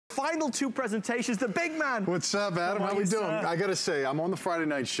Final two presentations, the big man. What's up, Adam? How we doing? I gotta say, I'm on the Friday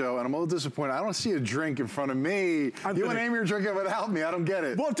night show, and I'm a little disappointed. I don't see a drink in front of me. You and Amy are drinking without me. I don't get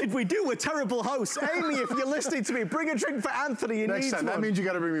it. What did we do? We're terrible hosts. Amy, if you're listening to me, bring a drink for Anthony. He Next needs time. one. That means you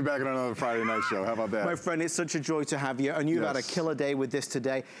got to bring me back on another Friday night show. How about that? My friend, it's such a joy to have you, and you've had a killer day with this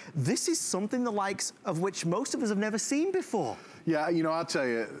today. This is something the likes of which most of us have never seen before. Yeah, you know, I'll tell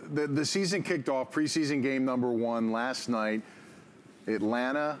you, the season kicked off, preseason game #1 last night.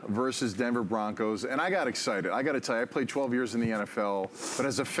 Atlanta versus Denver Broncos, and I got excited. I got to tell you, I played 12 years in the NFL, but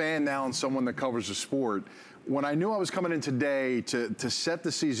as a fan now and someone that covers the sport, when I knew I was coming in today to set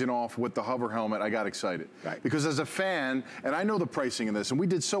the season off with the hover helmet, I got excited. Right. Because as a fan, and I know the pricing of this, and we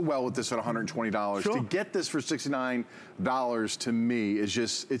did so well with this at $120, to get this for $69 to me is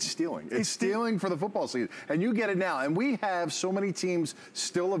just, it's stealing. It's stealing for the football season. And you get it now. And we have so many teams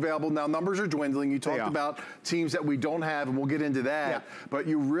still available. Now, numbers are dwindling. You talked about teams that we don't have, and we'll get into that. But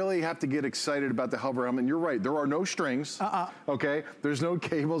you really have to get excited about the hover helmet. And you're right, there are no strings, okay? There's no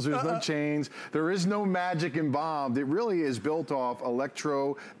cables, there's no chains. There is no magic involved. It really is built off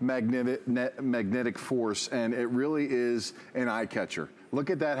electromagnetic force, and it really is an eye catcher. Look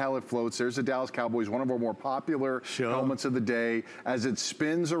at that, how it floats. There's the Dallas Cowboys, one of our more popular helmets of the day, as it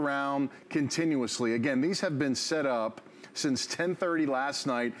spins around continuously. Again, these have been set up since 10:30 last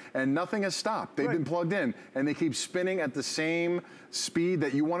night, and nothing has stopped. They've been plugged in, and they keep spinning at the same speed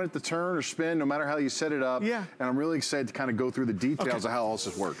that you want it to turn or spin, no matter how you set it up. And I'm really excited to kind of go through the details of how all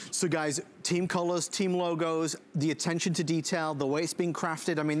this works. So guys, team colors, team logos, the attention to detail, the way it's being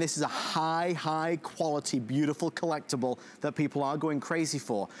crafted. I mean, this is a high quality, beautiful collectible that people are going crazy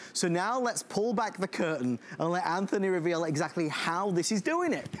for. So now let's pull back the curtain and let Anthony reveal exactly how this is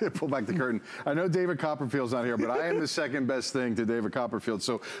doing it. Pull back the curtain. I know David Copperfield's not here, but I am the second best thing to David Copperfield.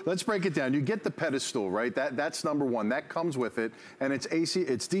 So let's break it down. You get the pedestal, right? That's #1. That comes with it. And it's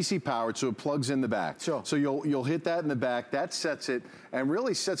DC powered, so it plugs in the back. So you'll hit that in the back. That sets it and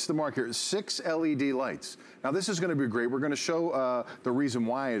really sets the mark here. 6 LED lights. Now this is going to be great. We're going to show the reason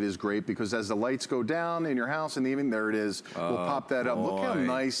why it is great, because as the lights go down in your house in the evening, there it is. We'll pop that up. Look how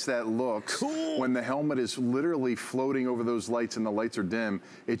nice that looks when the helmet is literally floating over those lights and the lights are dim.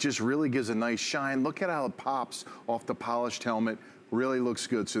 It just really gives a nice shine. Look at how it pops off the polished helmet. Really looks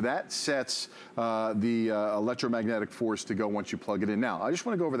good. So that sets the electromagnetic force to go once you plug it in. Now, I just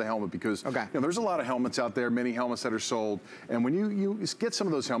want to go over the helmet because you know, there's a lot of helmets out there, many helmets that are sold, and when you get some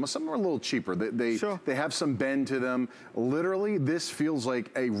of those helmets, some are a little cheaper. They have some bend to them. Literally, this feels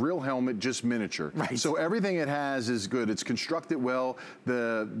like a real helmet, just miniature. So everything it has is good. It's constructed well.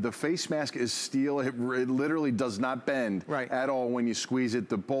 The face mask is steel. It literally does not bend at all when you squeeze it.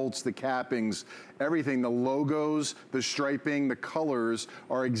 The bolts, the cappings, everything, the logos, the striping, the colors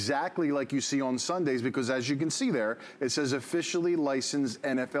are exactly like you see on Sundays, because as you can see there, it says officially licensed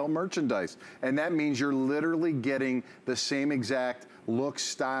NFL merchandise. And that means you're literally getting the same exact looks,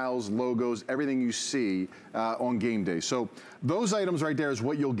 styles, logos, everything you see on game day. So those items right there is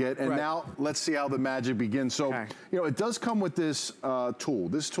what you'll get. And now let's see how the magic begins. So, you know, it does come with this tool.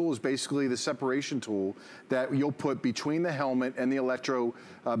 This tool is basically the separation tool that you'll put between the helmet and the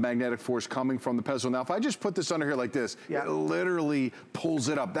electromagnetic force coming from the pedestal. Now, if I just put this under here like this, it literally pulls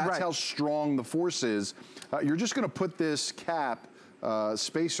it up. That's how strong the force is. You're just gonna put this cap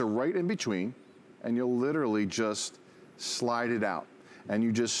spacer right in between, and you'll literally just slide it out. And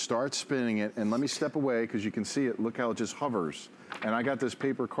you just start spinning it, and let me step away because you can see it. Look how it just hovers. And I got this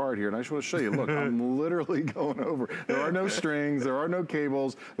paper card here, and I just want to show you. Look, I'm literally going over. There are no strings, there are no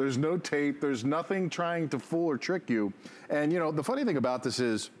cables, there's no tape, there's nothing trying to fool or trick you. And you know, the funny thing about this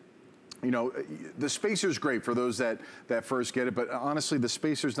is, you know, the spacer's great for those that first get it, but honestly, the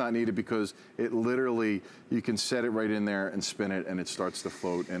spacer's not needed because it literally, you can set it right in there and spin it, and it starts to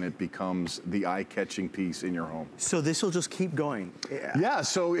float, and it becomes the eye-catching piece in your home. So this will just keep going? Yeah,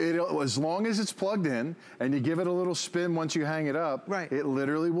 so as long as it's plugged in, and you give it a little spin once you hang it up, it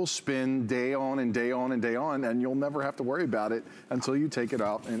literally will spin day on and day on and day on, and you'll never have to worry about it until you take it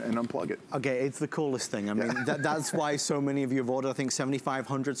out and unplug it. Okay, it's the coolest thing. I mean, that's why so many of you have ordered, I think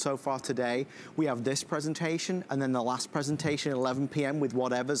 7,500 so far today. We have this presentation and then the last presentation at 11 p.m. with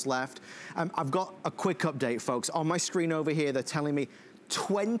whatever's left. I've got a quick update, folks. On my screen over here, they're telling me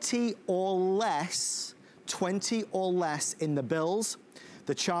 20 or less in the Bills,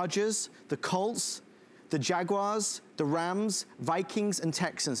 the Chargers, the Colts, the Jaguars, the Rams, Vikings, and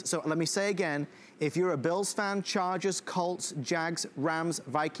Texans. So let me say again, if you're a Bills fan, Chargers, Colts, Jags, Rams,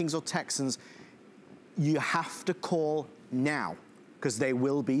 Vikings, or Texans, you have to call now. because they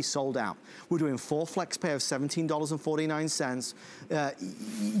will be sold out. We're doing 4 flex pay of $17.49.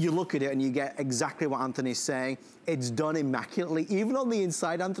 You look at it and you get exactly what Anthony's saying. It's done immaculately. Even on the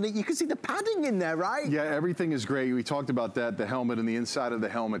inside, Anthony, you can see the padding in there, right? Yeah, everything is great. We talked about that, the helmet and the inside of the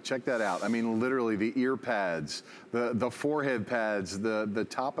helmet. Check that out. I mean, literally the ear pads, the forehead pads, the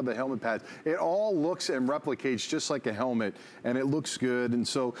top of the helmet pads. It all looks and replicates just like a helmet, and it looks good. And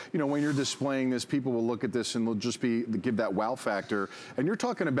so, you know, when you're displaying this, people will look at this and they'll just give that wow factor. And you're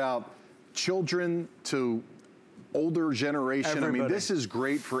talking about children to older generation. Everybody. I mean, this is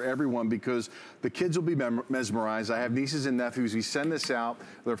great for everyone because the kids will be mesmerized. I have nieces and nephews. We send this out.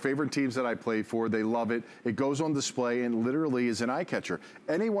 Their favorite teams that I play for, they love it. It goes on display and literally is an eye catcher.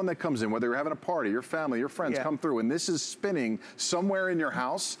 Anyone that comes in, whether you're having a party, your family, your friends come through, and this is spinning somewhere in your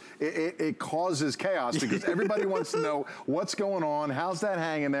house, it causes chaos because everybody wants to know what's going on, how's that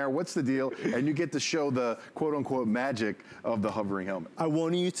hanging there, what's the deal, and you get to show the quote-unquote magic of the hovering helmet. I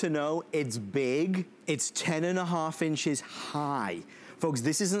want you to know it's big. It's 10.5 inches high. Folks,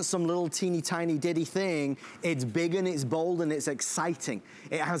 this isn't some little teeny tiny ditty thing. It's big and it's bold and it's exciting.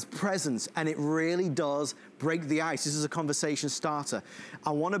 It has presence and it really does break the ice. This is a conversation starter.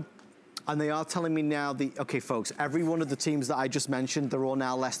 And they are telling me now, okay folks, every one of the teams that I just mentioned, they're all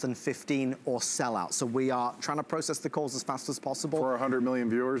now less than 15 or sell out. So we are trying to process the calls as fast as possible. For 100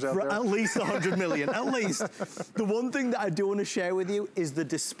 million viewers out there? At least 100 million, at least. The one thing that I do want to share with you is the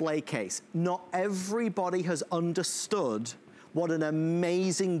display case. Not everybody has understood what an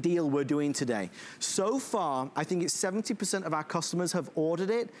amazing deal we're doing today. So far, I think it's 70% of our customers have ordered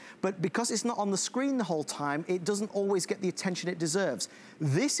it, but because it's not on the screen the whole time, it doesn't always get the attention it deserves.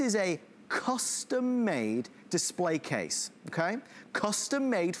 This is a custom-made display case, okay?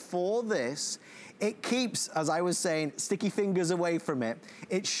 Custom-made for this. It keeps, as I was saying, sticky fingers away from it.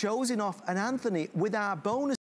 It shows it off, and Anthony, with our bonus